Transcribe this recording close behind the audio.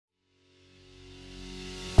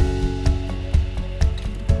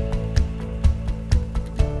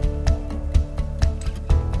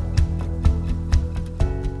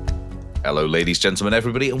Hello, ladies, gentlemen,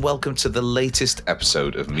 everybody, and welcome to the latest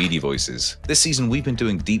episode of Media Voices. This season, we've been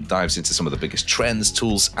doing deep dives into some of the biggest trends,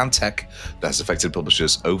 tools, and tech that has affected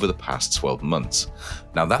publishers over the past 12 months.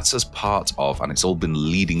 Now, that's as part of, and it's all been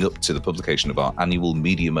leading up to the publication of our annual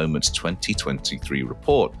Media Moments 2023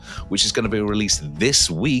 report, which is going to be released this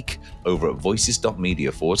week over at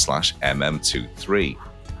voices.media/MM23.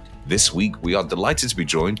 This week, we are delighted to be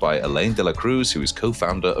joined by Elaine de Cruz, who is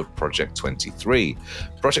co-founder of Project 23.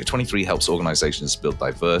 Project 23 helps organizations build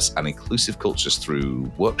diverse and inclusive cultures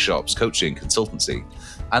through workshops, coaching, consultancy.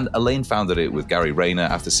 And Elaine founded it with Gary Rayner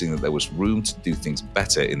after seeing that there was room to do things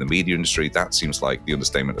better in the media industry. That seems like the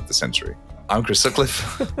understatement of the century. I'm Chris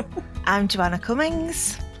Sutcliffe. I'm Joanna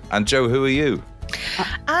Cummings. And Joe, who are you?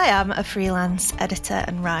 I am a freelance editor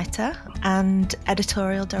and writer and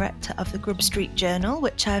editorial director of the Grub Street Journal,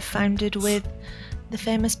 which I've founded with the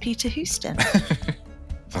famous Peter Houston.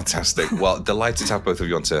 Fantastic. Well, delighted to have both of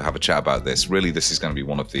you on to have a chat about this. Really, this is going to be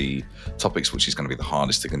one of the topics which is going to be the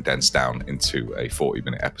hardest to condense down into a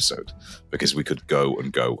 40-minute episode, because we could go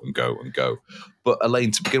and go and go and go. But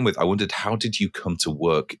Elaine, to begin with, I wondered, how did you come to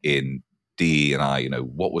work in DE&I? You know,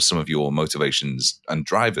 what were some of your motivations and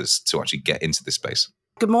drivers to actually get into this space?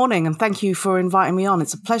 Good morning, and thank you for inviting me on.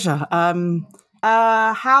 It's a pleasure.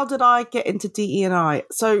 How did I get into DE&I?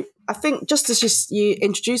 So I think just as you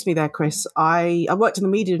introduced me there, Chris, I worked in the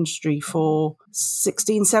media industry for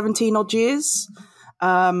 16, 17 odd years.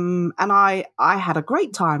 And I had a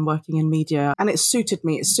great time working in media, and it suited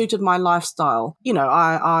me. It suited my lifestyle. You know,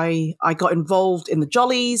 I got involved in the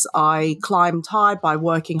jollies. I climbed high by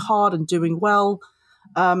working hard and doing well.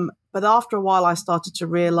 But after a while, I started to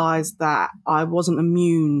realize that I wasn't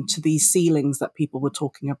immune to these ceilings that people were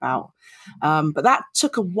talking about. But that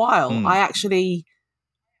took a while. I actually,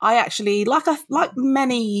 like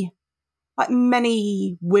many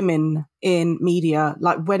women in media,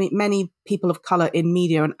 many people of color in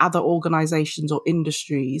media and other organizations or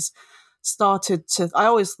industries, I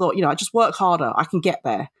always thought, you know, I just work harder, I can get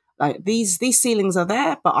there. Like these ceilings are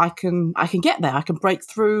there, but I can get there. I can break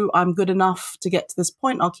through. I'm good enough to get to this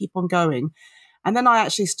point. I'll keep on going. And then I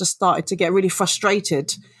actually just started to get really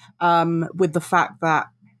frustrated with the fact that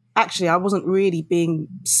actually I wasn't really being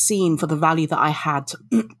seen for the value that I had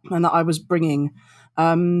and that I was bringing.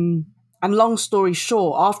 And long story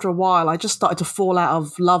short, after a while, I just started to fall out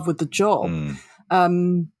of love with the job.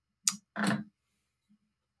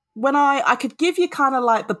 When I could give you kind of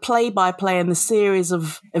like the play-by-play and the series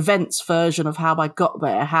of events version of how I got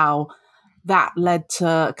there, how that led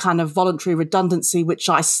to kind of voluntary redundancy, which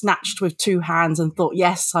I snatched with two hands and thought,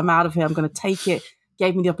 yes, I'm out of here, I'm going to take it.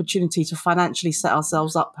 Gave me the opportunity to financially set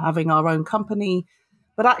ourselves up, having our own company.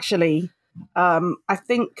 But actually, I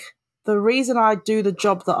think the reason I do the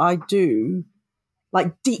job that I do,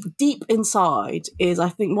 like deep inside, is I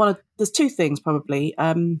think there's two things probably.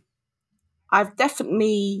 I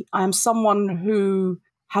am someone who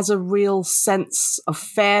has a real sense of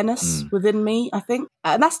fairness within me, I think.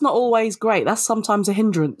 And that's not always great. That's sometimes a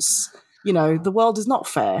hindrance. You know, the world is not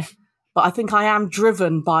fair. But I think I am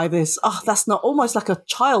driven by this, that's not, almost like a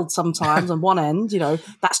child sometimes on one end, you know,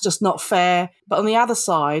 that's just not fair. But on the other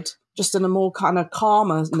side, just in a more kind of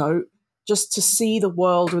calmer note, just to see the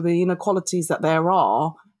world with the inequalities that there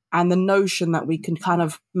are and the notion that we can kind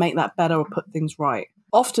of make that better or put things right.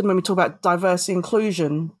 Often when we talk about diversity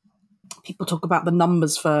inclusion, people talk about the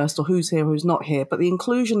numbers first or who's here, who's not here. But the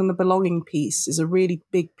inclusion and the belonging piece is a really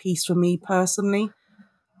big piece for me personally,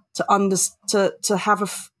 to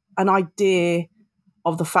have an idea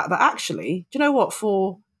of the fact that actually, do you know what,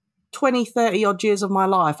 for 20, 30 odd years of my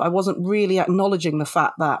life, I wasn't really acknowledging the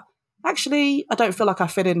fact that actually I don't feel like I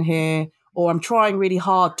fit in here, or I'm trying really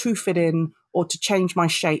hard to fit in or to change my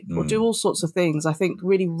shape or do all sorts of things. I think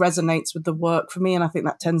really resonates with the work for me, and I think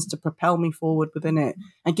that tends to propel me forward within it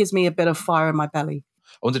and gives me a bit of fire in my belly.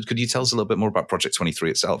 I wondered, could you tell us a little bit more about Project 23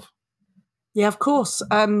 itself? Yeah, of course.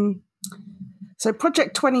 So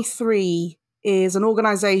Project 23 is an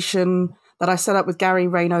organization that I set up with Gary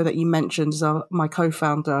Rayner that you mentioned as my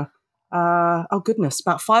co-founder. About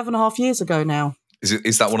 5.5 years ago now.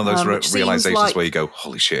 Is that one of those realizations where you go,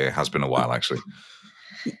 holy shit, it has been a while actually?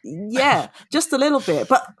 Yeah, just a little bit.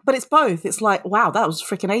 But it's both. It's like, wow, that was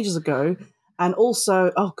freaking ages ago. And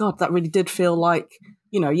also, oh God, that really did feel like,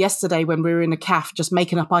 you know, yesterday when we were in a cafe just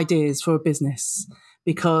making up ideas for a business,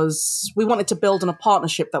 because we wanted to build on a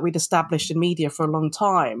partnership that we'd established in media for a long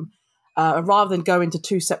time. Rather than go into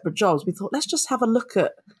two separate jobs, we thought, let's just have a look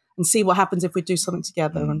at and see what happens if we do something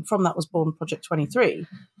together. And from that was born Project 23.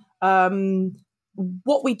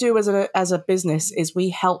 What we do as a business is we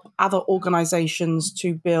help other organizations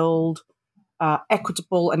to build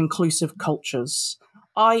equitable and inclusive cultures,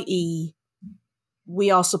 i.e., we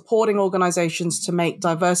are supporting organizations to make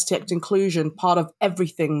diversity and inclusion part of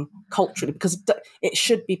everything culturally, because it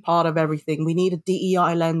should be part of everything. We need a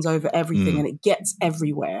DEI lens over everything, and it gets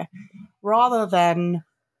everywhere, rather than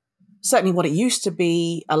certainly what it used to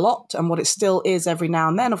be a lot and what it still is every now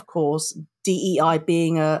and then, of course, DEI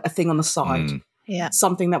being a thing on the side.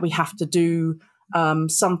 Something that we have to do,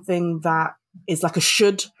 something that is like a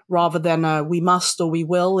should rather than a we must or we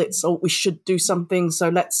will. It's we should do something, so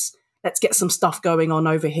let's get some stuff going on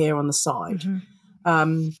over here on the side.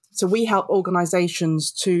 So we help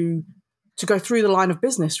organizations to go through the line of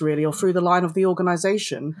business, really, or through the line of the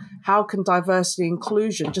organization. How can diversity and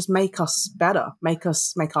inclusion just make us better, make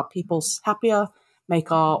our people happier,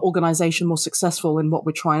 make our organization more successful in what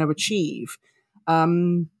we're trying to achieve?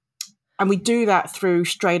 And we do that through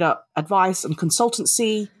straight up advice and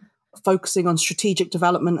consultancy, focusing on strategic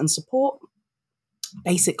development and support,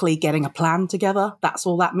 basically getting a plan together. That's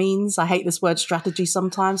all that means. I hate this word strategy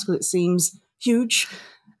sometimes because it seems huge.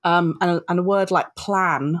 And a word like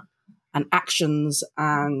plan and actions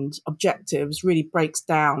and objectives really breaks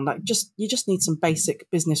down. Like you just need some basic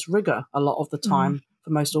business rigor a lot of the time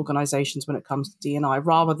for most organizations when it comes to D&I,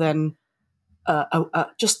 rather than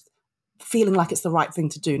just feeling like it's the right thing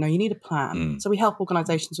to do. No, you need a plan. So we help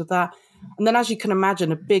organizations with that. And then, as you can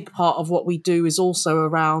imagine, a big part of what we do is also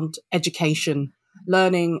around education,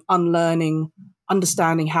 learning, unlearning,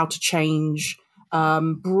 understanding how to change,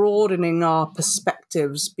 broadening our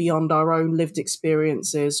perspectives beyond our own lived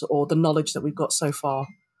experiences or the knowledge that we've got so far.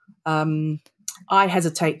 I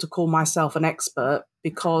hesitate to call myself an expert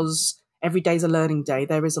because every day's a learning day.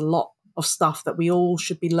 There is a lot of stuff that we all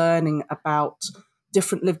should be learning about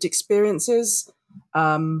different lived experiences,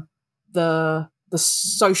 the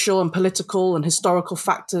social and political and historical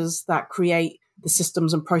factors that create the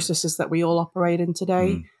systems and processes that we all operate in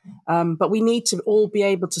today. But we need to all be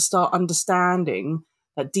able to start understanding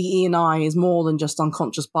that DE&I is more than just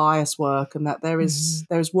unconscious bias work, and that there is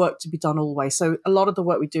work to be done always. So a lot of the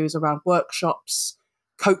work we do is around workshops,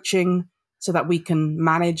 coaching, so that we can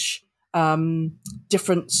manage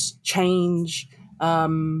difference, change,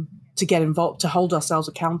 to get involved, to hold ourselves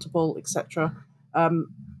accountable, etc. And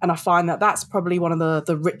I find that that's probably one of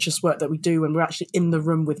the richest work that we do when we're actually in the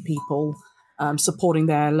room with people, supporting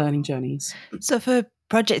their learning journeys. So for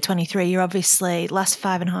Project 23, you're obviously, last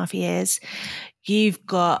 5.5 years, you've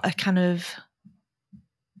got a kind of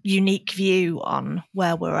unique view on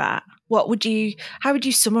where we're at. How would you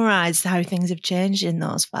summarise how things have changed in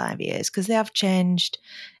those 5 years? Because they have changed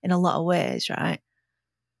in a lot of ways, right?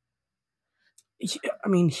 I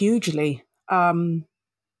mean, hugely. The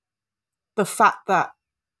fact that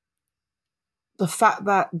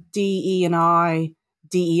DE&I,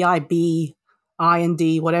 DEIB,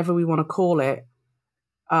 I&D, whatever we want to call it,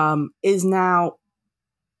 is now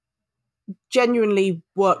genuinely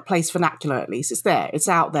workplace vernacular. At least it's there, it's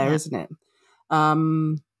out there, isn't it?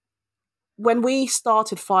 When we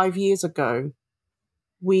started 5 years ago,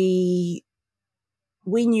 we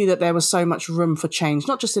knew that there was so much room for change,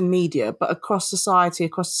 not just in media, but across society,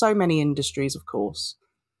 across so many industries, of course,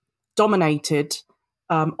 dominated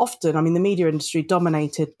often. I mean, the media industry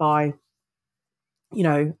dominated by,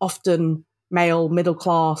 often male, middle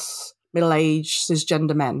class, middle-aged,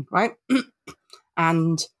 cisgender men, right?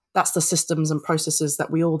 And that's the systems and processes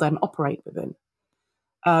that we all then operate within.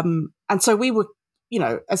 And so we were,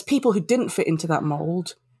 as people who didn't fit into that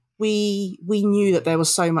mold, we knew that there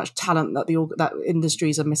was so much talent that that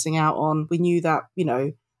industries are missing out on. We knew that,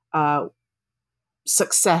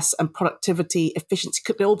 success and productivity, efficiency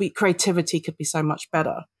creativity could be so much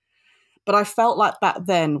better. But I felt like back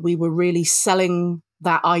then we were really selling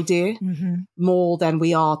that idea more than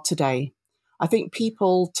we are today. I think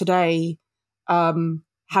people today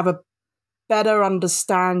have a better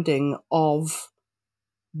understanding of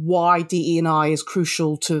why DE&I is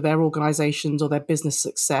crucial to their organizations or their business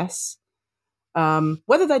success.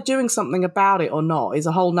 Whether they're doing something about it or not is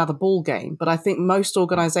a whole nother ball game. But I think most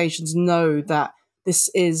organizations know that this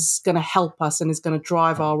is going to help us and is going to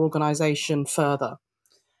drive our organization further.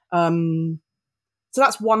 So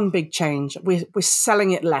that's one big change. We're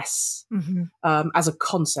selling it less as a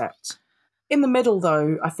concept. In the middle,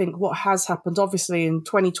 though, I think what has happened, obviously in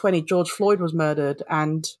 2020, George Floyd was murdered,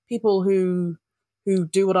 and people who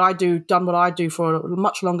do what I do, done what I do for a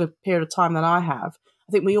much longer period of time than I have,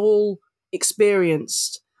 I think we all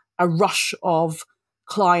experienced a rush of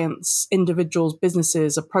clients, individuals,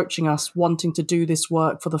 businesses approaching us wanting to do this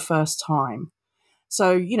work for the first time.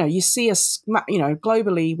 So, you see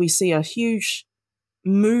globally, we see a huge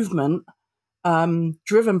movement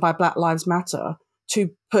driven by Black Lives Matter to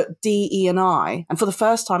put DE&I, and for the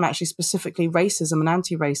first time, actually, specifically racism and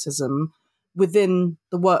anti-racism, within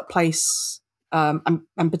the workplace, and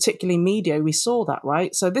particularly media, we saw that,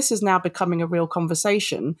 right? So this is now becoming a real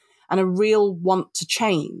conversation and a real want to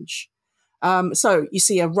change. So you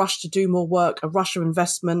see a rush to do more work, a rush of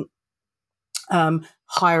investment,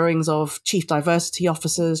 hirings of chief diversity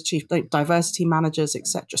officers, chief diversity managers,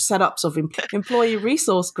 etc., setups of employee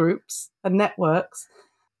resource groups and networks.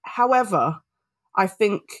 However, I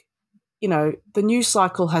think, the news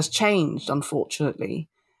cycle has changed, unfortunately.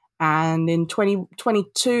 And in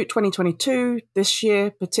 2022, this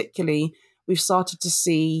year particularly, we've started to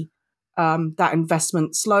see that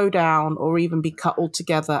investment slow down or even be cut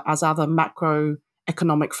altogether as other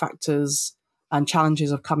macroeconomic factors and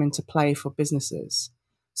challenges have come into play for businesses.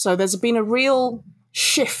 So there's been a real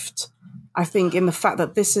shift, I think, in the fact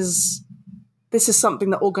that this is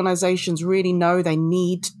something that organizations really know they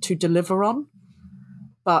need to deliver on.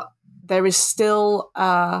 But there is still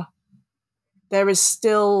a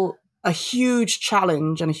huge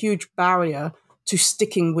challenge and a huge barrier to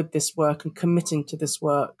sticking with this work and committing to this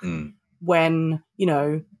work when,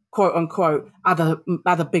 quote unquote,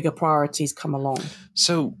 other bigger priorities come along.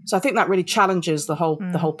 So I think that really challenges the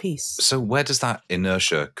whole piece. So where does that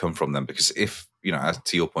inertia come from then? Because if,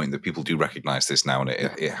 to your point, that people do recognize this now and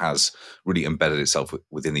it has really embedded itself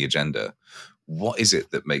within the agenda, what is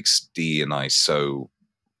it that makes DE&I so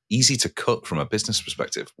easy to cut from a business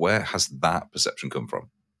perspective? Where has that perception come from?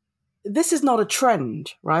 This is not a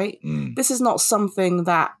trend, right? This is not something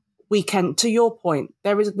that we can, to your point,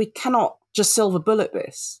 we cannot just silver bullet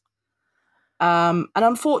this. And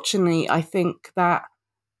unfortunately, I think that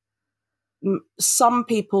some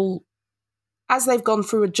people, as they've gone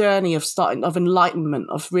through a journey of enlightenment,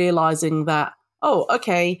 of realizing that, oh,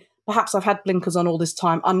 okay, perhaps I've had blinkers on all this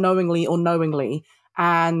time, unknowingly or knowingly,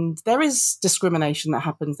 and there is discrimination that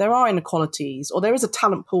happens. There are inequalities, or there is a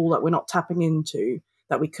talent pool that we're not tapping into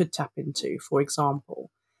that we could tap into, for example.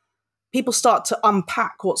 People start to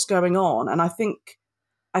unpack what's going on. And I think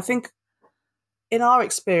in my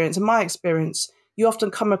experience, you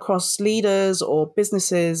often come across leaders or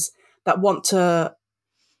businesses that want to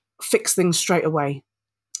fix things straight away.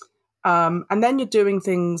 And then you're doing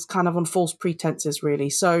things kind of on false pretenses, really.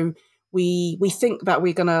 So we think that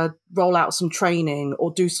we're going to roll out some training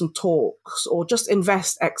or do some talks or just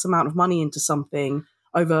invest X amount of money into something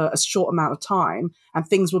over a short amount of time, and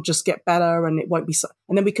things will just get better and it won't be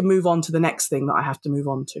and then we can move on to the next thing that I have to move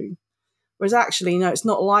on to. Whereas actually, no, it's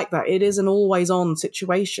not like that. It is an always on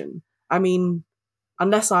situation. I mean,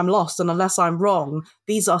 unless I'm lost and unless I'm wrong,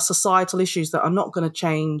 these are societal issues that are not going to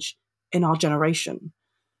change in our generation.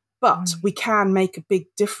 But we can make a big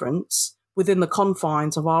difference within the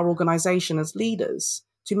confines of our organization as leaders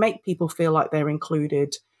to make people feel like they're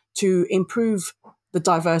included, to improve the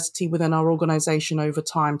diversity within our organization over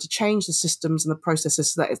time, to change the systems and the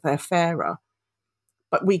processes so that they're fairer.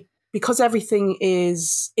 But because everything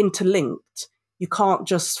is interlinked, you can't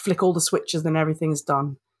just flick all the switches and everything is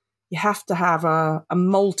done. You have to have a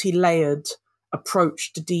multi-layered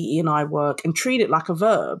approach to DE&I work and treat it like a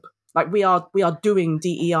verb. Like we are doing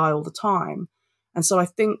DEI all the time. And so I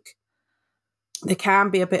think there can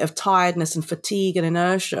be a bit of tiredness and fatigue and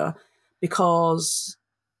inertia because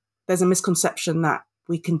there's a misconception that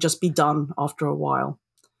we can just be done after a while.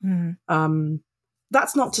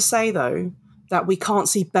 That's not to say, though, that we can't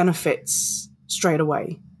see benefits straight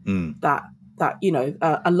away. That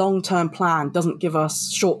a long-term plan doesn't give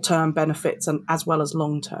us short-term benefits and as well as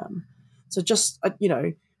long-term. So just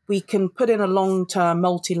we can put in a long-term,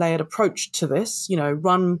 multi-layered approach to this.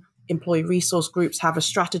 Run employee resource groups, have a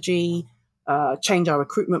strategy, change our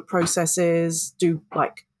recruitment processes, do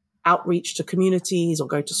like outreach to communities or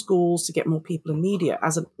go to schools to get more people in media,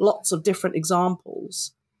 lots of different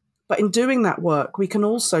examples. But in doing that work, we can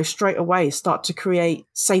also straight away start to create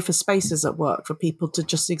safer spaces at work for people to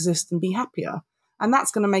just exist and be happier. And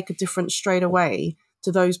that's going to make a difference straight away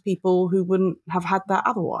to those people who wouldn't have had that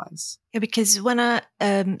otherwise. Yeah, because when I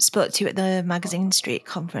spoke to you at the Magazine Street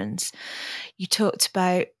conference, you talked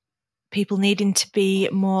about people needing to be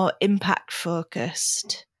more impact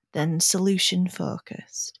focused than solution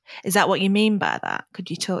focused. Is that what you mean by that? Could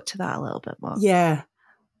you talk to that a little bit more? Yeah.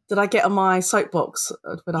 Did I get on my soapbox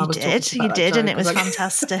when I was talking about You did, joke? and it was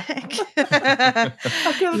fantastic.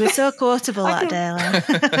 You were so quotable that day.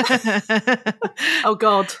 Oh,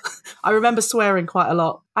 God. I remember swearing quite a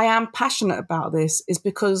lot. I am passionate about this is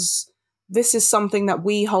because this is something that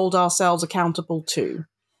we hold ourselves accountable to.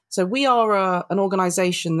 So we are an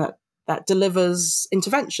organization that delivers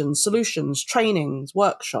interventions, solutions, trainings,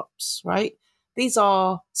 workshops, right? These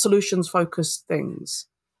are solutions-focused things.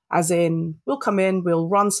 As in, we'll come in, we'll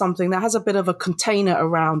run something that has a bit of a container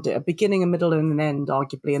around it, a beginning, a middle, and an end,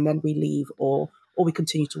 arguably, and then we leave, or we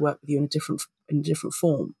continue to work with you in a different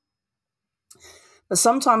form. But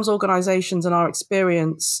sometimes organizations, in our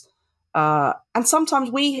experience, and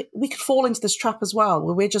sometimes we could fall into this trap as well,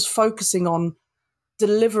 where we're just focusing on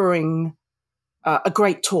delivering a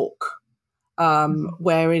great talk,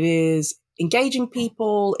 where it is engaging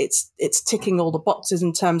people, it's ticking all the boxes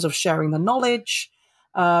in terms of sharing the knowledge.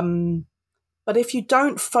 But if you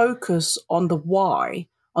don't focus on the why,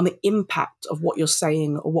 on the impact of what you're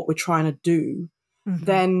saying or what we're trying to do,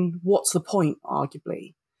 then what's the point,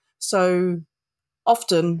 arguably? So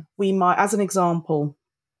often we might, as an example,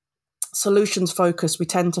 solutions focused, we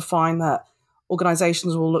tend to find that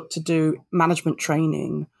organizations will look to do management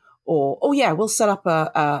training, or, we'll set up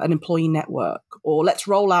an employee network, or let's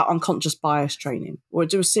roll out unconscious bias training, or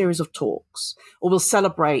do a series of talks, or we'll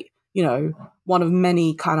celebrate, one of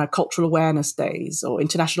many kind of cultural awareness days or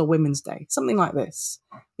International Women's Day, something like this.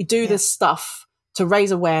 We do this stuff to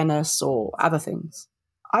raise awareness or other things.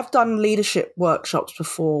 I've done leadership workshops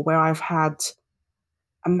before where I've had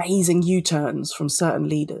amazing U-turns from certain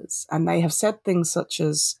leaders, and they have said things such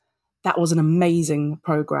as, that was an amazing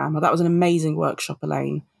program, or that was an amazing workshop,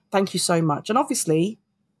 Elaine. Thank you so much. And obviously,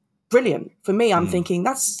 brilliant. For me, I'm thinking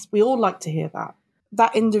we all like to hear that.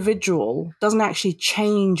 That individual doesn't actually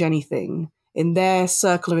change anything in their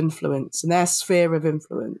circle of influence, in their sphere of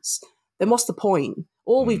influence. Then what's the point?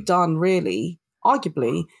 All we've done really,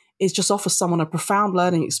 arguably, is just offer someone a profound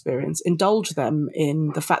learning experience, indulge them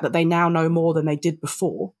in the fact that they now know more than they did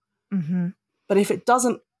before. But if it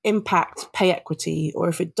doesn't impact pay equity, or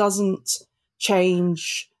if it doesn't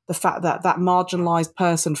change the fact that that marginalized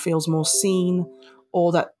person feels more seen,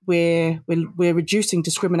 or that we're reducing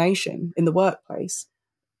discrimination in the workplace,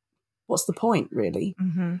 what's the point, really?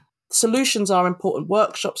 Solutions are important.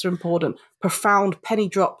 Workshops are important. Profound penny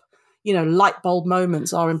drop, light bulb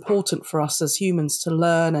moments are important for us as humans to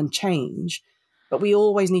learn and change. But we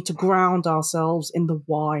always need to ground ourselves in the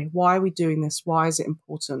why. Why are we doing this? Why is it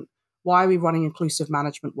important? Why are we running inclusive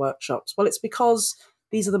management workshops? Well, it's because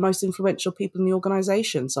these are the most influential people in the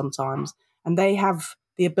organization sometimes, and they have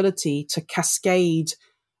the ability to cascade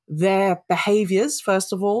their behaviors,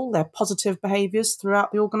 first of all, their positive behaviors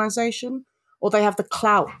throughout the organization, or they have the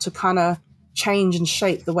clout to kind of change and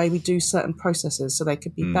shape the way we do certain processes so they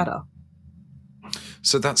could be better.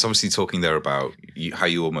 So that's obviously talking there about how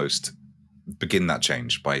you almost begin that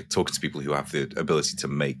change by talking to people who have the ability to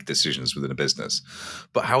make decisions within a business.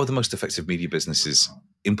 But how are the most effective media businesses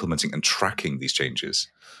implementing and tracking these changes?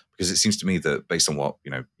 Because it seems to me that based on what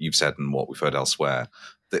you've said and what we've heard elsewhere,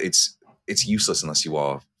 that it's useless unless you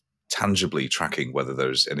are tangibly tracking whether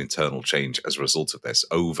there's an internal change as a result of this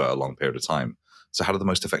over a long period of time. So how do the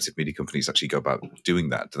most effective media companies actually go about doing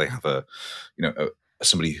that? Do they have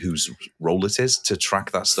somebody whose role it is to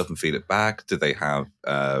track that stuff and feed it back? Do they have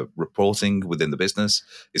reporting within the business?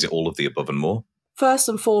 Is it all of the above and more? First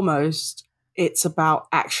and foremost, it's about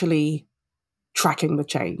actually tracking the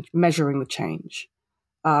change, measuring the change.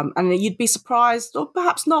 And you'd be surprised, or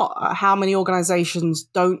perhaps not, at how many organizations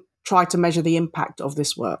don't try to measure the impact of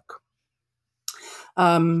this work.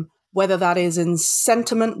 Whether that is in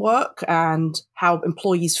sentiment work and how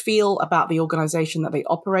employees feel about the organization that they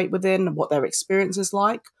operate within, what their experience is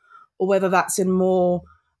like, or whether that's in more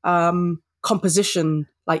composition,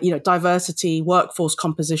 like, diversity, workforce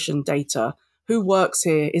composition data. Who works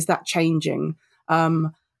here? Is that changing?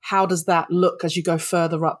 How does that look as you go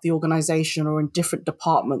further up the organization or in different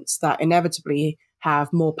departments that inevitably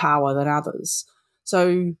have more power than others?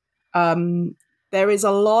 So there is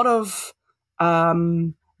a lot of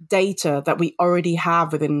data that we already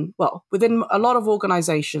have within a lot of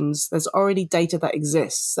organizations. There's already data that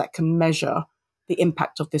exists that can measure the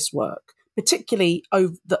impact of this work, particularly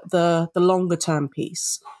over the longer term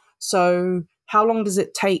piece. So how long does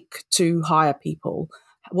it take to hire people?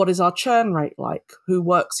 What is our churn rate like? Who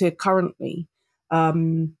works here currently?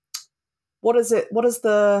 What does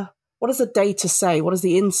the data say? What does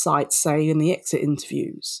the insight say in the exit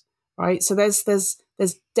interviews? Right. So there's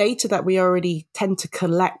data that we already tend to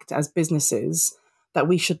collect as businesses that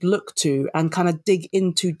we should look to and kind of dig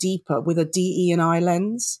into deeper with a DE&I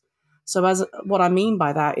lens. So as what I mean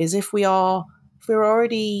by that is if we're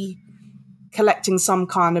already collecting some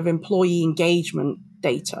kind of employee engagement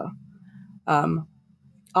data,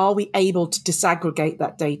 are we able to disaggregate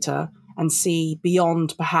that data and see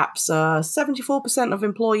beyond perhaps 74% of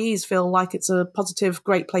employees feel like it's a positive,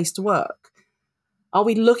 great place to work? Are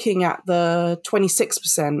we looking at the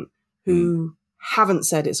 26% who haven't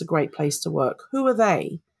said it's a great place to work? Who are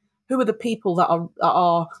they? Who are the people that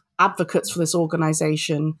are advocates for this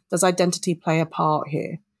organization? Does identity play a part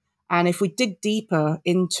here? And if we dig deeper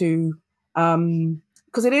into,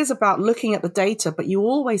 because it is about looking at the data, but you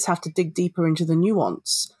always have to dig deeper into the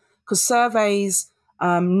nuance, because surveys,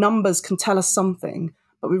 numbers can tell us something,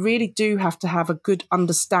 but we really do have to have a good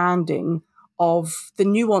understanding of the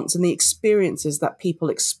nuance and the experiences that people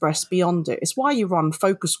express beyond it. It's why you run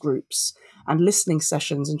focus groups and listening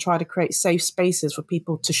sessions and try to create safe spaces for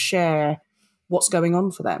people to share what's going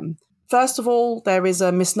on for them. First of all, there is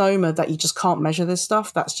a misnomer that you just can't measure this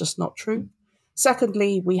stuff. That's just not true.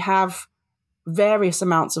 Secondly, we have various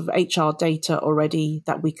amounts of HR data already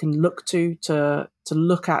that we can look to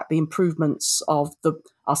look at the improvements of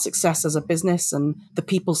our success as a business and the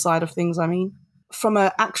people side of things, I mean. From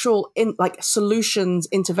an actual solutions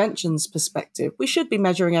interventions perspective, we should be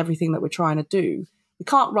measuring everything that we're trying to do. We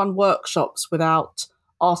can't run workshops without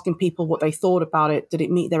asking people what they thought about it. Did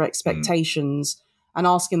it meet their expectations? And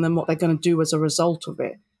asking them what they're going to do as a result of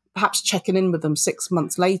it. Perhaps checking in with them 6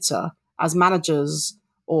 months later as managers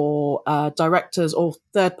or directors or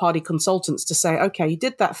third-party consultants to say, okay, you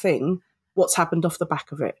did that thing. What's happened off the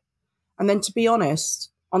back of it? And then, to be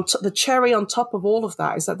honest, the cherry on top of all of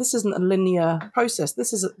that is that this isn't a linear process.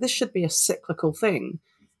 This should be a cyclical thing.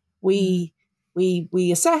 We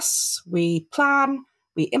assess, we plan,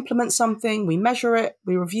 we implement something, we measure it,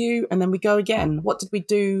 we review, and then we go again. What did we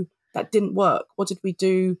do that didn't work? What did we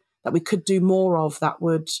do that we could do more of that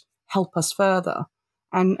would help us further?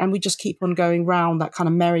 And we just keep on going round that kind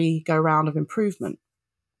of merry-go-round of improvement.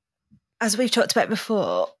 As we've talked about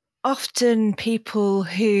before, often people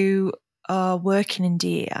who are working in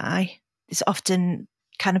DEI, it's often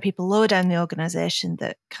kind of people lower down the organisation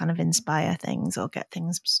that kind of inspire things or get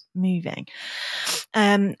things moving.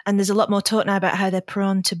 And there's a lot more talk now about how they're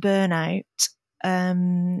prone to burnout,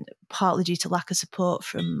 partly due to lack of support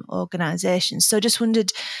from organisations. So I just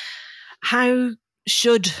wondered, how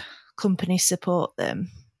should companies support them?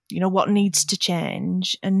 What needs to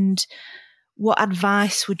change? And what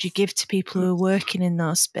advice would you give to people who are working in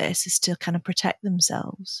those spaces to kind of protect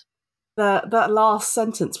themselves? That last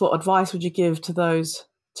sentence, what advice would you give to those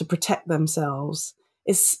to protect themselves?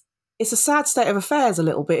 It's a sad state of affairs a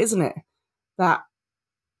little bit, isn't it? That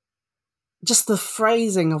just the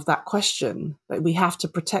phrasing of that question, that we have to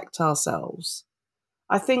protect ourselves.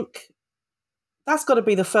 I think that's got to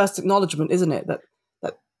be the first acknowledgement, isn't it? That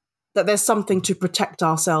there's something to protect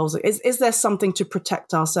ourselves. Is there something to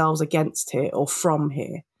protect ourselves against here or from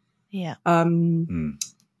here? Yeah.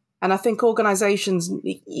 And I think organizations,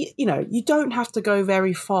 you don't have to go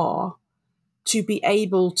very far to be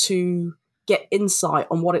able to get insight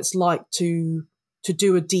on what it's like to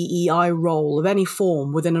do a DEI role of any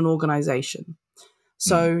form within an organization.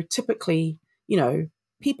 So typically,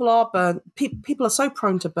 people are people are so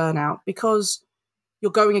prone to burnout because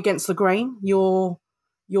you're going against the grain.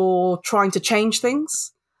 You're trying to change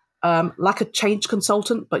things, like a change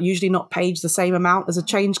consultant, but usually not paid the same amount as a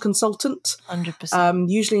change consultant. 100%.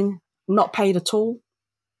 Usually not paid at all.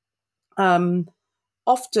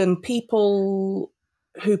 Often people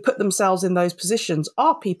who put themselves in those positions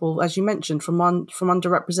are people, as you mentioned, from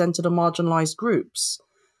underrepresented or marginalized groups.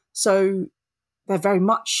 So they're very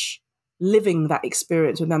much living that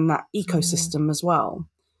experience within that ecosystem as well.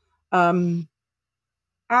 And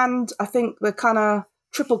I think the kind of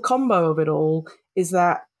triple combo of it all is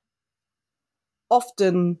that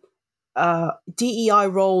often DEI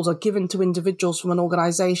roles are given to individuals from an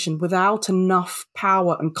organization without enough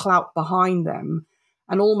power and clout behind them,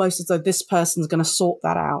 and almost as though this person's going to sort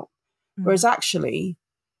that out. Whereas actually,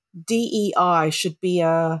 DEI should be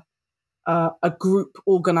a group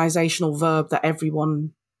organizational verb that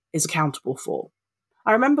everyone is accountable for.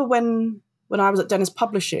 I remember when I was at Dennis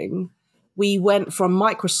Publishing, we went from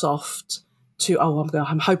Microsoft to,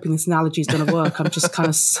 I'm hoping this analogy is going to work. I'm just kind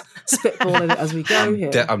of spitballing it as we go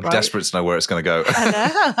here. I'm desperate to know where it's going to go.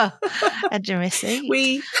 I know. Edge of my seat.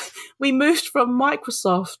 We moved from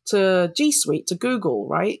Microsoft to G Suite, to Google,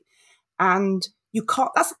 right? And you can't,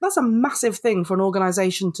 that's a massive thing for an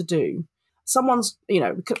organization to do. Someone's,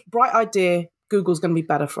 bright idea, Google's going to be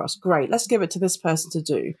better for us. Great, let's give it to this person to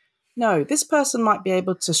do. No, this person might be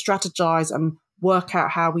able to strategize and work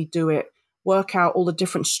out how we do it, work out all the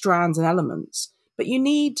different strands and elements. But you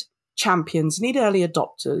need champions, you need early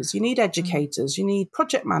adopters, you need educators, you need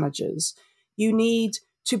project managers. You need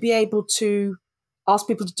to be able to ask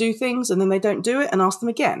people to do things and then they don't do it and ask them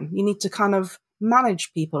again. You need to kind of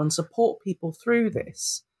manage people and support people through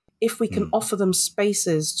this. If we can offer them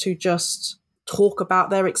spaces to just talk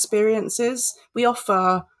about their experiences, we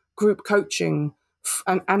offer group coaching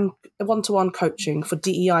and one-to-one coaching for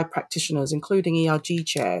DEI practitioners, including ERG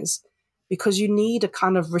chairs, because you need a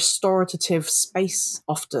kind of restorative space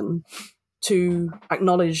often to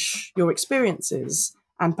acknowledge your experiences,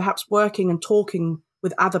 and perhaps working and talking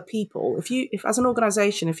with other people. If as an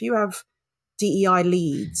organization, if you have DEI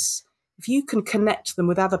leads, if you can connect them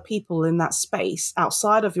with other people in that space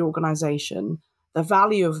outside of your organization, the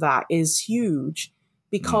value of that is huge,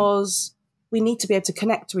 because we need to be able to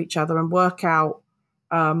connect to each other and work out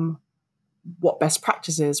what best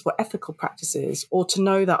practices, what ethical practices, or to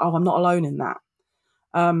know that, I'm not alone in that.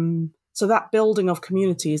 So that building of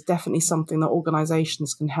community is definitely something that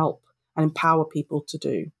organizations can help and empower people to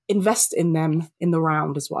do. Invest in them in the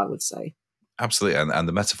round is what I would say. Absolutely. And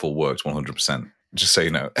the metaphor worked 100%, just so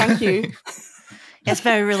you know. Thank you. It's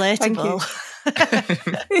very relatable.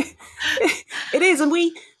 It is. And we,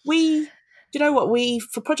 do you know what,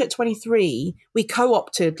 for Project 23, we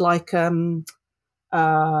co-opted like a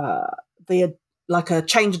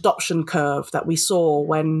change adoption curve that we saw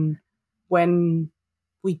when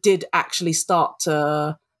we did actually start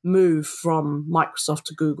to move from Microsoft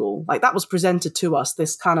to Google. Like, that was presented to us,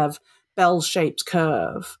 this kind of bell-shaped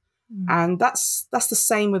curve. And that's the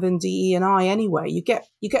same within DE&I anyway. You get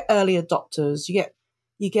early adopters,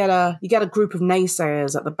 you get a group of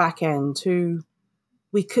naysayers at the back end who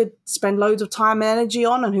we could spend loads of time and energy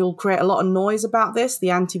on, and who'll create a lot of noise about this,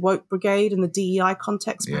 the anti-woke brigade in the DEI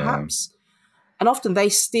context, perhaps. And often they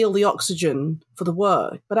steal the oxygen for the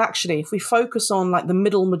work. But actually, if we focus on like the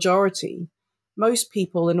middle majority, most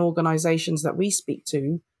people in organizations that we speak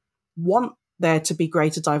to want there to be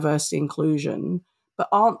greater diversity inclusion, but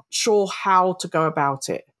aren't sure how to go about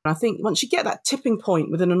it. And I think once you get that tipping point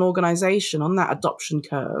within an organization on that adoption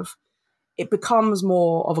curve, it becomes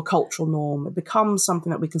more of a cultural norm. It becomes something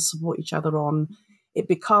that we can support each other on. It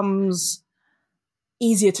becomes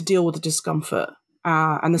easier to deal with the discomfort,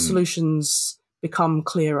 and the solutions become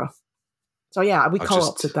clearer. So yeah, we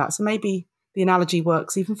co-opted that. So maybe the analogy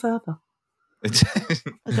works even further.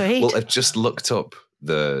 Well, I've just looked up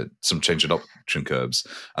some change adoption curves,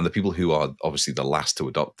 and the people who are obviously the last to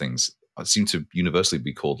adopt things seem to universally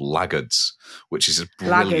be called laggards, which is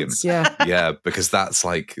brilliant. Laggards, yeah. Because that's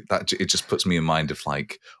like that. It just puts me in mind of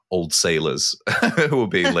like old sailors who are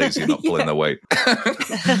being lazy and not pulling their weight.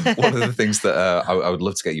 One of the things that I would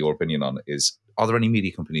love to get your opinion on is: are there any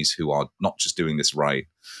media companies who are not just doing this right,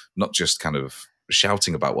 not just kind of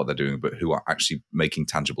shouting about what they're doing, but who are actually making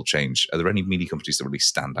tangible change? Are there any media companies that really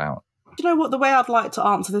stand out? You know what? The way I'd like to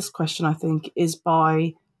answer this question, I think, is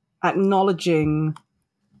by acknowledging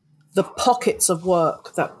the pockets of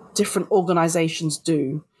work that different organizations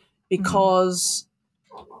do. Because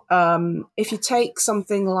if you take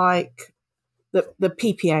something like the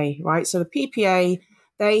PPA, right? So the PPA,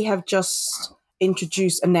 they have just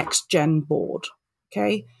introduced a next-gen board,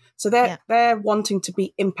 okay? So they're wanting to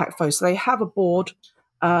be impact-focused. So they have a board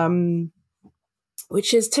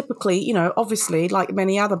which is typically, obviously, like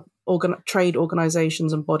many other trade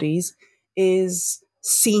organizations and bodies, is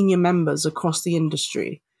senior members across the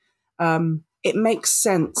industry. It makes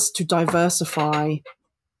sense to diversify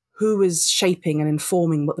who is shaping and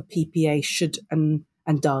informing what the PPA should and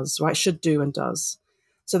does, right? Should do and does.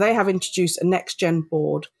 So they have introduced a next-gen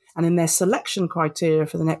board, and in their selection criteria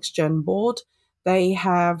for the next-gen board, they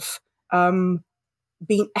have been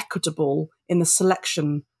equitable in the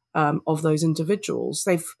selection of those individuals.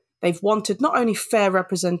 They've wanted not only fair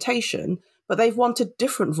representation, but they've wanted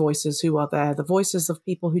different voices who are there, the voices of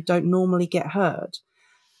people who don't normally get heard.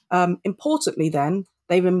 Importantly, then,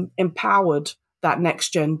 they've empowered that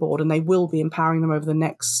next-gen board, and they will be empowering them over the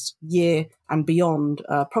next year and beyond,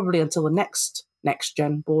 probably until the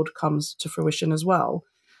next-gen board comes to fruition as well,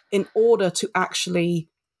 in order to actually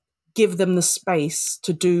give them the space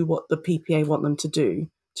to do what the PPA want them to do,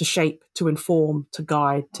 to shape, to inform, to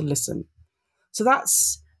guide, to listen. So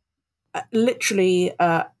that's literally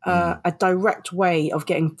a direct way of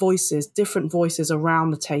getting voices, different voices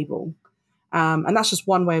around the table. And that's just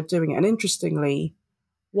one way of doing it. And interestingly,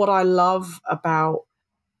 what I love about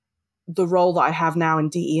the role that I have now in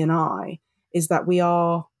DE&I is that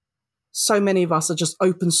so many of us are just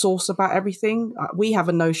open source about everything. We have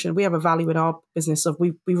a notion, we have a value in our business of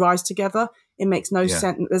we rise together. It makes no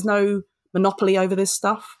sense. There's no monopoly over this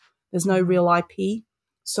stuff. There's no real IP.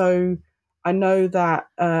 So I know that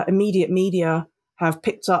Immediate Media have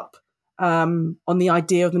picked up on the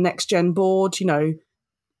idea of the next gen board,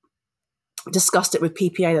 discussed it with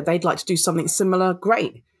PPA that they'd like to do something similar.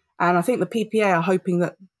 Great. And I think the PPA are hoping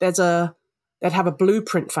that they'd have a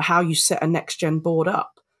blueprint for how you set a next gen board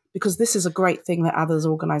up, because this is a great thing that others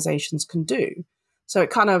organizations can do. So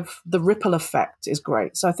the ripple effect is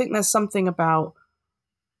great. So I think there's something about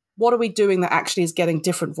what are we doing that actually is getting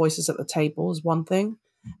different voices at the table is one thing.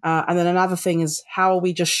 And then another thing is, how are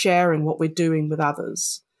we just sharing what we're doing with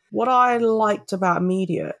others? What I liked about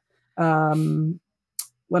immediate, when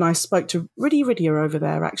I spoke to Rydia over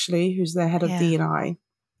there, actually, who's their head of DE&I.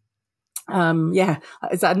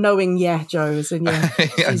 Is that knowing? Yeah, Joe, as in yeah.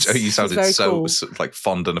 Joe, you sounded so like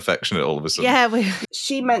fond and affectionate all of a sudden. Yeah,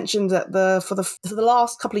 she mentioned that for the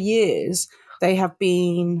last couple of years they have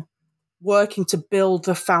been working to build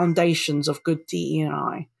the foundations of good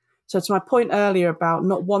DE&I. So to my point earlier about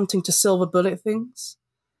not wanting to silver bullet things,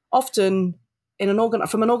 often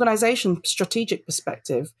from an organization strategic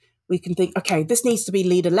perspective, we can think, okay, this needs to be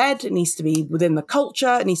leader-led, it needs to be within the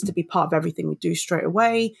culture, it needs to be part of everything we do straight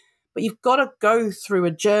away. But you've got to go through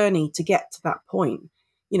a journey to get to that point.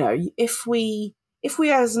 You know, if we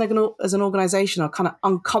as an organization are kind of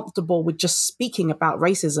uncomfortable with just speaking about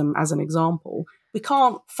racism as an example, we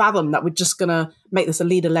can't fathom that we're just going to make this a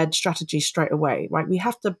leader-led strategy straight away, right? We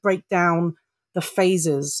have to break down the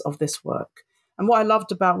phases of this work. And what I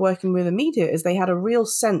loved about working with Immediate is they had a real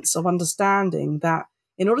sense of understanding that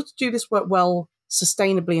in order to do this work well,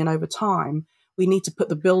 sustainably and over time, we need to put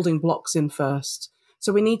the building blocks in first.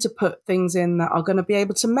 So we need to put things in that are going to be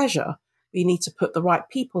able to measure. We need to put the right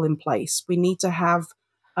people in place. We need to have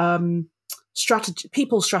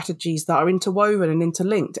people strategies that are interwoven and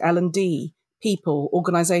interlinked, L&D, people,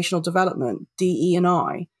 organizational development,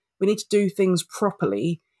 DE&I. We need to do things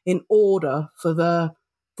properly in order for the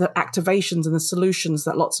activations and the solutions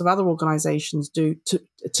that lots of other organizations do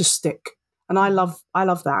to stick. And I love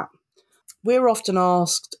that. We're often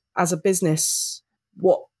asked as a business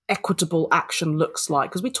what equitable action looks like,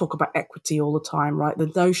 because we talk about equity all the time, right?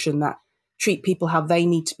 The notion that treat people how they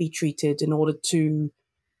need to be treated in order to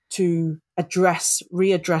readdress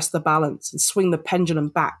the balance and swing the pendulum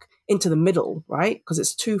back into the middle, right? Because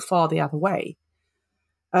it's too far the other way.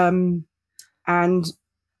 We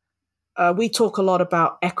talk a lot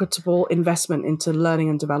about equitable investment into learning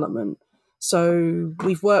and development. So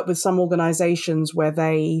we've worked with some organizations where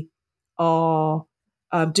they are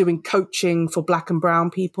doing coaching for Black and brown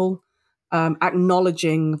people,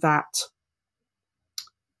 acknowledging that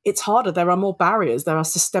it's harder. There are more barriers. There are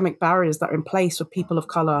systemic barriers that are in place for people of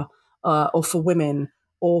color or for women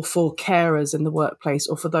or for carers in the workplace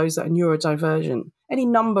or for those that are neurodivergent. Any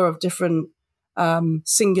number of different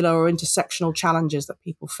singular or intersectional challenges that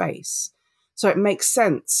people face. So it makes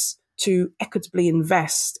sense to equitably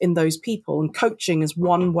invest in those people. And coaching is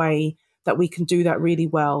one way that we can do that really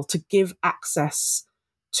well, to give access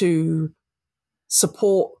to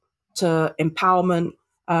support, to empowerment,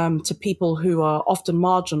 to people who are often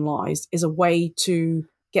marginalized is a way to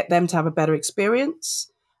get them to have a better experience,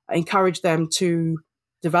 encourage them to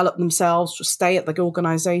develop themselves, to stay at the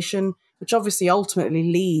organization, which obviously ultimately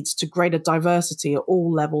leads to greater diversity at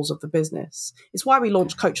all levels of the business. It's why we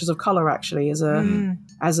launched Coaches of Color actually as a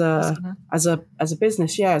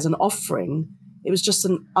business, as an offering. It was just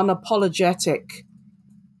an unapologetic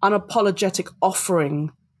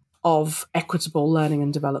offering of equitable learning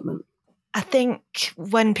and development. I think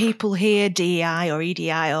when people hear DEI or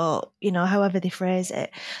EDI or, however they phrase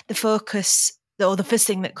it, the focus or the first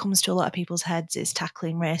thing that comes to a lot of people's heads is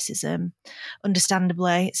tackling racism.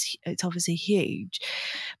 Understandably, it's obviously huge.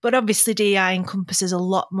 But obviously DEI encompasses a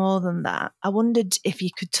lot more than that. I wondered if you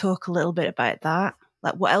could talk a little bit about that,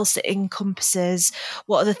 like what else it encompasses,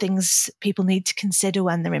 what are the things people need to consider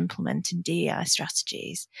when they're implementing DEI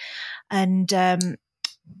strategies, and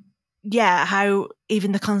how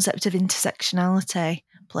even the concept of intersectionality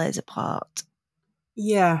plays a part.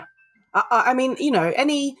 Yeah. I mean,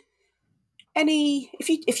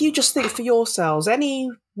 if you just think for yourselves, any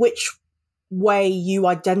which way you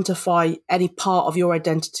identify any part of your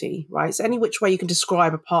identity, right? So any which way you can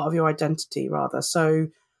describe a part of your identity, rather. So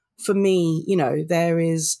for me, there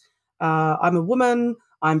is, I'm a woman,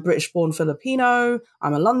 I'm British-born Filipino,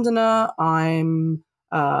 I'm a Londoner, I'm,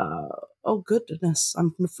 oh goodness,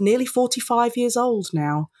 I'm nearly 45 years old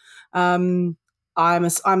now. I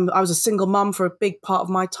was a single mum for a big part of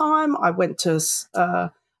my time. I went to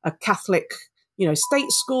a Catholic,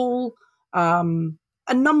 state school.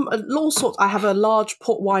 All sorts. I have a large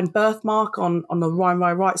port wine birthmark on the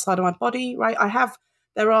right side of my body. Right,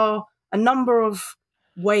 there are a number of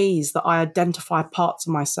ways that I identify parts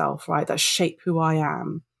of myself, right, that shape who I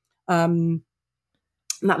am. And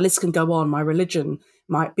that list can go on. My religion,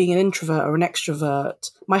 my being an introvert or an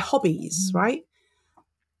extrovert, my hobbies, right?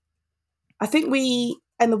 I think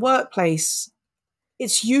in the workplace,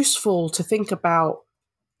 it's useful to think about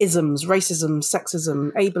isms, racism,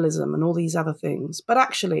 sexism, ableism, and all these other things. But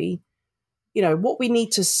actually, what we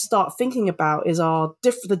need to start thinking about is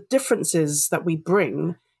the differences that we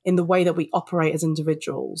bring in the way that we operate as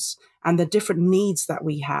individuals and the different needs that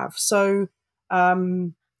we have. So,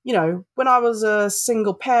 when I was a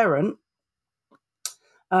single parent,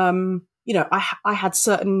 I had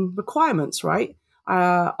certain requirements, right?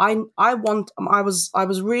 I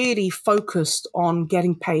was really focused on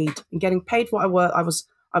getting paid for what I worked.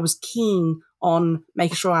 I was keen on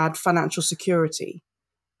making sure I had financial security.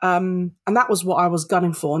 And that was what I was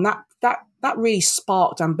gunning for. And that really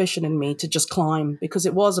sparked ambition in me to just climb, because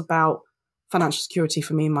it was about financial security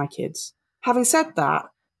for me and my kids. Having said that,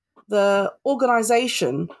 the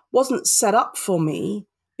organization wasn't set up for me,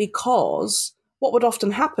 because what would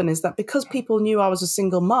often happen is that because people knew I was a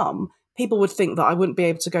single mum, people would think that I wouldn't be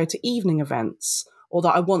able to go to evening events, or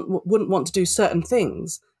that I wouldn't want to do certain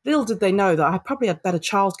things. Little did they know that I probably had better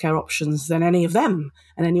childcare options than any of them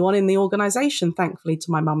and anyone in the organisation, thankfully, to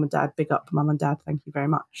my mum and dad. Big up, mum and dad. Thank you very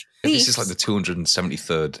much. This is like the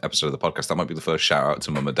 273rd episode of the podcast. That might be the first shout out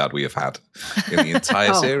to mum and dad we have had in the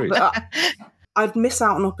entire series. I'd miss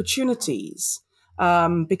out on opportunities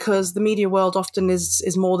because the media world often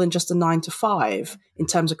is more than just a 9 to 5 in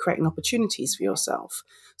terms of creating opportunities for yourself.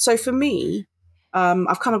 So for me,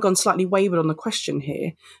 I've kind of gone slightly wayward on the question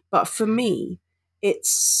here, but for me, it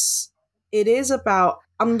is about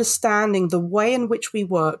understanding the way in which we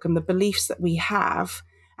work and the beliefs that we have,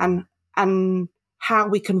 and how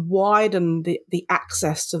we can widen the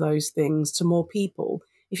access to those things to more people.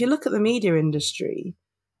 If you look at the media industry,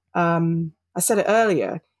 I said it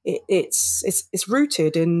earlier, it's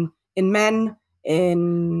rooted in men,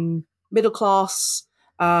 in middle class.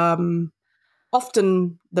 Often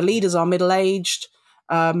the leaders are middle-aged,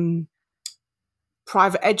 private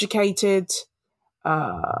educated,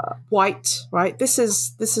 white, right? This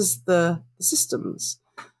is the systems.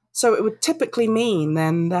 So it would typically mean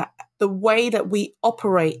then that the way that we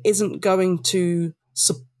operate isn't going to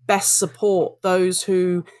best support those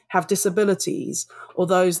who have disabilities, or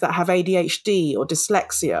those that have ADHD or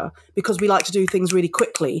dyslexia, because we like to do things really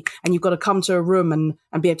quickly, and you've got to come to a room and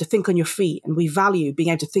be able to think on your feet, and we value being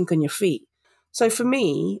able to think on your feet. So for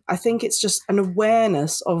me, I think it's just an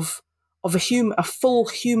awareness of a full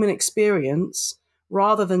human experience,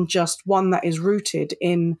 rather than just one that is rooted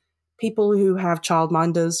in people who have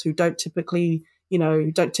childminders, who don't typically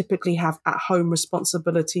have at-home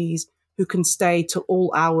responsibilities, who can stay till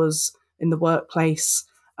all hours in the workplace,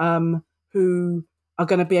 who are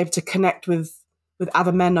going to be able to connect with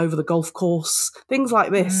other men over the golf course, things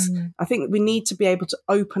like this. I think we need to be able to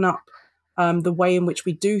open up the way in which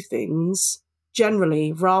we do things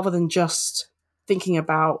generally, rather than just thinking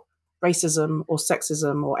about racism or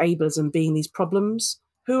sexism or ableism being these problems.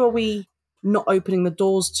 Who are we not opening the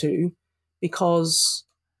doors to because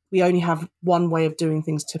we only have one way of doing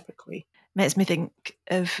things typically? Makes me think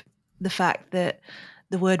of the fact that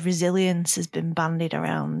the word resilience has been bandied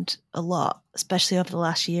around a lot, especially over the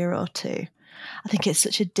last year or two. I think it's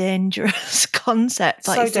such a dangerous concept.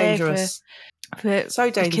 Like so dangerous. So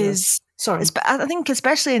dangerous. Because, sorry. I think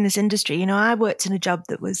especially in this industry, I worked in a job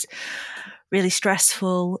that was really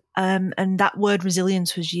stressful, and that word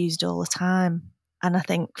resilience was used all the time. And I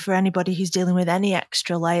think for anybody who's dealing with any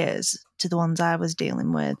extra layers to the ones I was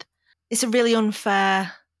dealing with, it's a really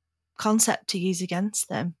unfair concept to use against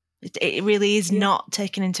them. It really is not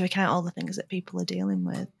taking into account all the things that people are dealing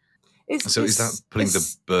with. Is that putting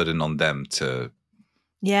the burden on them to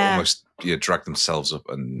almost drag themselves up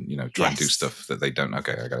and try and do stuff that they don't?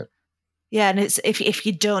 Okay, I get it. Yeah, and it's if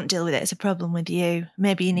you don't deal with it, it's a problem with you.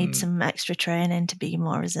 Maybe you need some extra training to be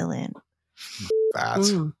more resilient.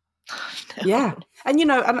 No. Yeah, and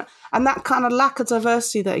and that kind of lack of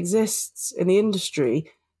diversity that exists in the industry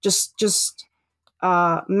just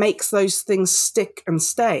makes those things stick and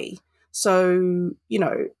stay. So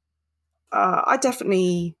I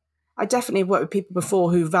definitely worked with people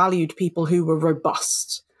before who valued people who were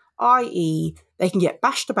robust, i.e., they can get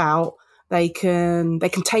bashed about, they can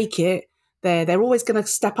take it. They're always going to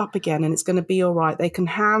step up again, and it's going to be all right. They can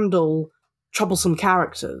handle troublesome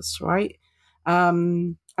characters, right?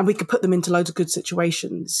 And we could put them into loads of good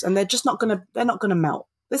situations, and they're not going to melt.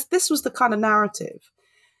 This was the kind of narrative,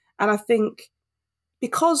 and I think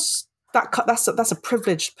because that's a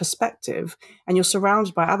privileged perspective, and you're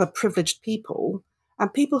surrounded by other privileged people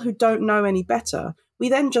and people who don't know any better, we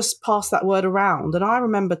then just pass that word around. And I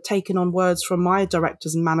remember taking on words from my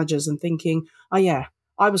directors and managers and thinking, oh yeah,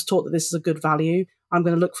 I was taught that this is a good value. I'm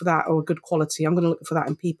going to look for that, or a good quality. I'm going to look for that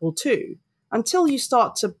in people too. Until you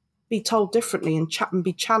start to be told differently and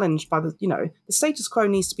be challenged by the status quo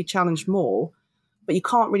needs to be challenged more, but you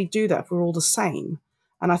can't really do that if we're all the same.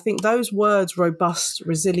 And I think those words, robust,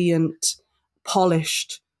 resilient,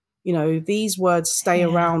 polished, these words stay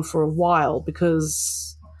around for a while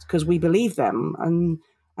because because we believe them.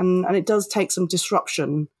 And it does take some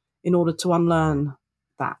disruption in order to unlearn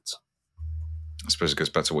that. I suppose it goes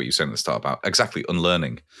back to what you said at the start about exactly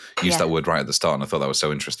unlearning. You used that word right at the start, and I thought that was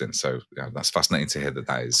so interesting. So that's fascinating to hear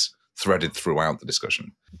that is threaded throughout the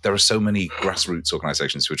discussion. There are so many grassroots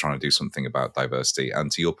organizations who are trying to do something about diversity.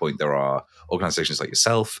 And to your point, there are organizations like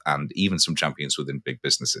yourself and even some champions within big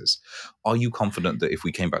businesses. Are you confident that if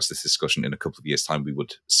we came back to this discussion in a couple of years' time, we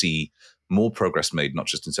would see more progress made, not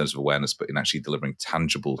just in terms of awareness, but in actually delivering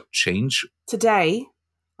tangible change? Today,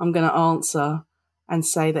 I'm going to answer and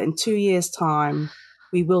say that in 2 years' time,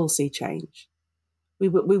 we will see change. We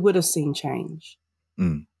would have seen change.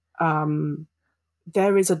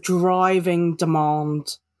 There is a driving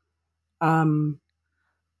demand for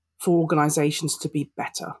organizations to be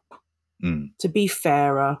better, to be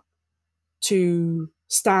fairer, to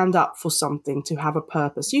stand up for something, to have a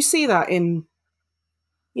purpose. You see that in,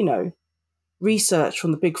 research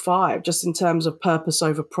from the Big Five, just in terms of purpose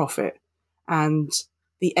over profit and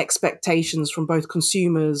the expectations from both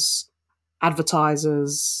consumers,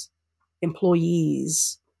 advertisers,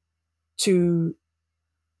 employees to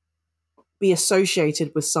be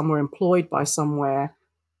associated with somewhere, employed by somewhere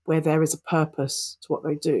where there is a purpose to what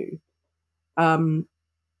they do.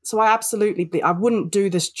 So I absolutely, I wouldn't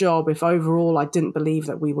do this job if overall I didn't believe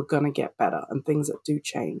that we were going to get better and things that do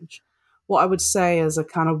change. What I would say as a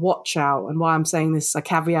kind of watch out, and why I'm saying this, I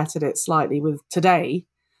caveated it slightly with today,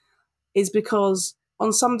 is because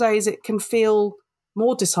on some days it can feel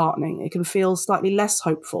more disheartening. It can feel slightly less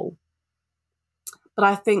hopeful. But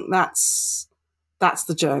I think that's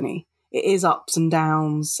the journey. It is ups and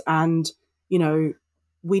downs. And,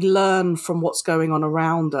 we learn from what's going on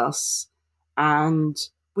around us and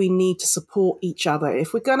we need to support each other.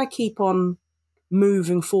 If we're going to keep on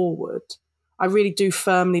moving forward, I really do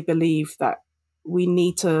firmly believe that we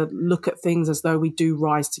need to look at things as though we do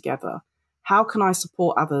rise together. How can I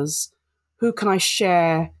support others? Who can I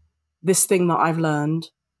share this thing that I've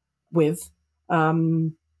learned with?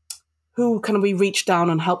 Who can we reach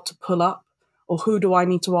down and help to pull up? Or who do I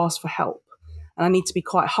need to ask for help? And I need to be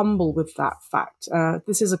quite humble with that fact.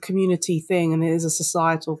 This is a community thing and it is a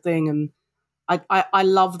societal thing. And I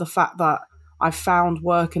love the fact that I've found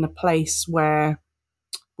work in a place where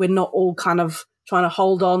we're not all kind of trying to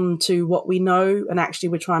hold on to what we know and actually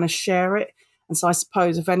we're trying to share it. And so I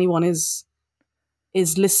suppose if anyone is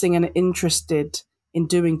listening and interested in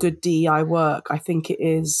doing good DEI work, I think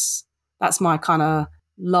that's my kind of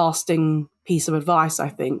lasting piece of advice, I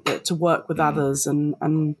think, that to work with others and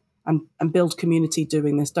build community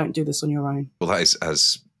doing this. Don't do this on your own. Well, that is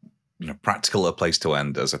as practical a place to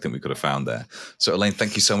end as I think we could have found there. So Elaine,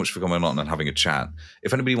 thank you so much for coming on and having a chat.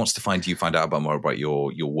 If anybody wants to find out more about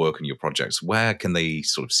your work and your projects, where can they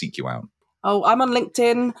sort of seek you out? Oh, I'm on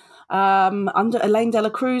LinkedIn under Elaine Dela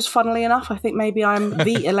Cruz, funnily enough. I think maybe I'm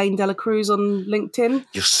the Elaine Dela Cruz on LinkedIn.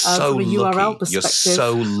 You're so from a lucky. URL perspective. You're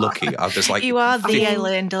so lucky. I'm just like you are the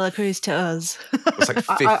Elaine Dela Cruz to us. It's like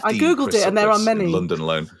 50 I Googled it and there are many. In London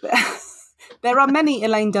alone. There are many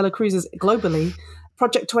Elaine Dela Cruzes globally.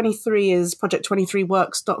 Project 23 is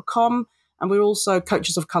project23works.com and we're also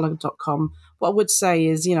coachesofcolor.com. What I would say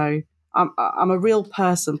is, I'm a real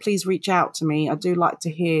person. Please reach out to me. I do like to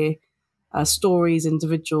hear stories,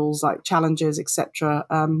 individuals, like challenges, etc.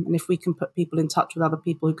 And if we can put people in touch with other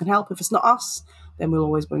people who can help, if it's not us, then we're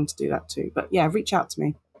always willing to do that too. But yeah, reach out to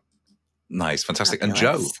me. Nice, fantastic. Fabulous.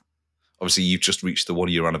 And Joe, obviously you've just reached the 1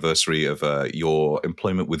 year anniversary of your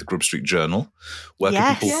employment with the Grub Street Journal. Where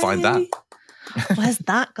can people find that? Where's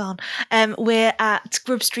that gone? We're at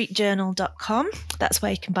grubstreetjournal.com. That's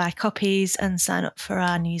where you can buy copies and sign up for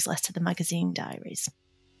our newsletter, the Magazine Diaries.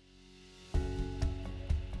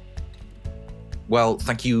 Well,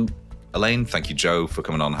 thank you, Elaine. Thank you, Joe, for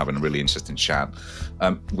coming on and having a really interesting chat.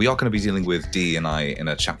 We are going to be dealing with DE&I in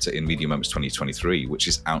a chapter in Media Moments 2023, which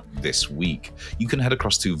is out this week. You can head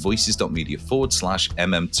across to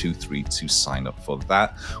voices.media/MM23 to sign up for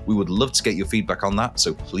that. We would love to get your feedback on that,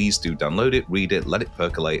 so please do download it, read it, let it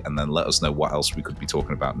percolate, and then let us know what else we could be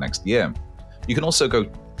talking about next year. You can also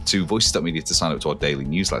go to voices.media to sign up to our daily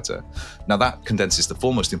newsletter. Now that condenses the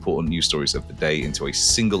 4 most important news stories of the day into a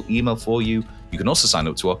single email for you. You can also sign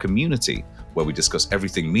up to our community where we discuss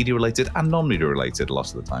everything media related and non-media related a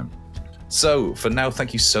lot of the time. So for now,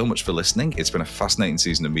 thank you so much for listening. It's been a fascinating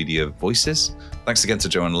season of Media Voices. Thanks again to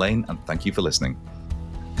Joe and Elaine, and thank you for listening.